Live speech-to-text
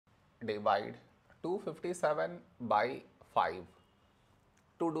divide 257 by 5.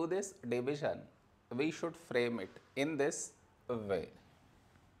 To do this division, we should frame it in this way.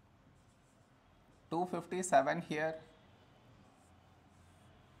 257 here,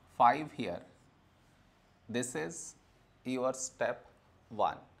 5 here. This is your step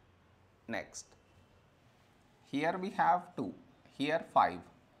 1. Next, here we have 2, here 5.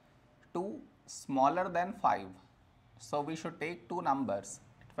 2 smaller than 5. So we should take two numbers,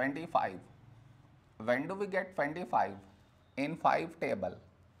 25. When do we get 25? In 5 table.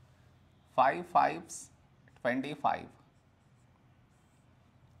 5 5s, 25.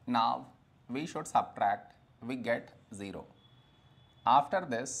 Now we should subtract, we get 0. After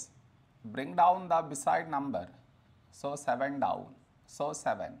this, bring down the beside number. So 7 down. So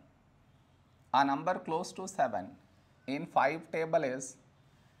 7. A number close to 7 in 5 table is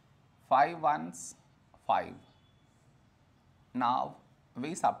 5 ones, 5. Now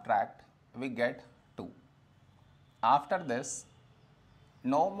we subtract, we get 2. After this,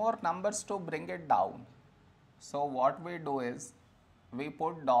 no more numbers to bring it down. So what we do is, we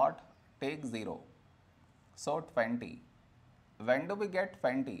put dot, take 0. So 20. When do we get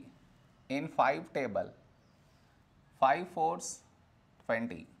 20? In 5 table. 5 4s,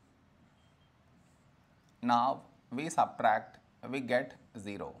 20. Now we subtract, we get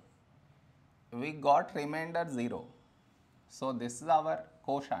 0. We got remainder 0. So this is our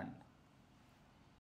quotient.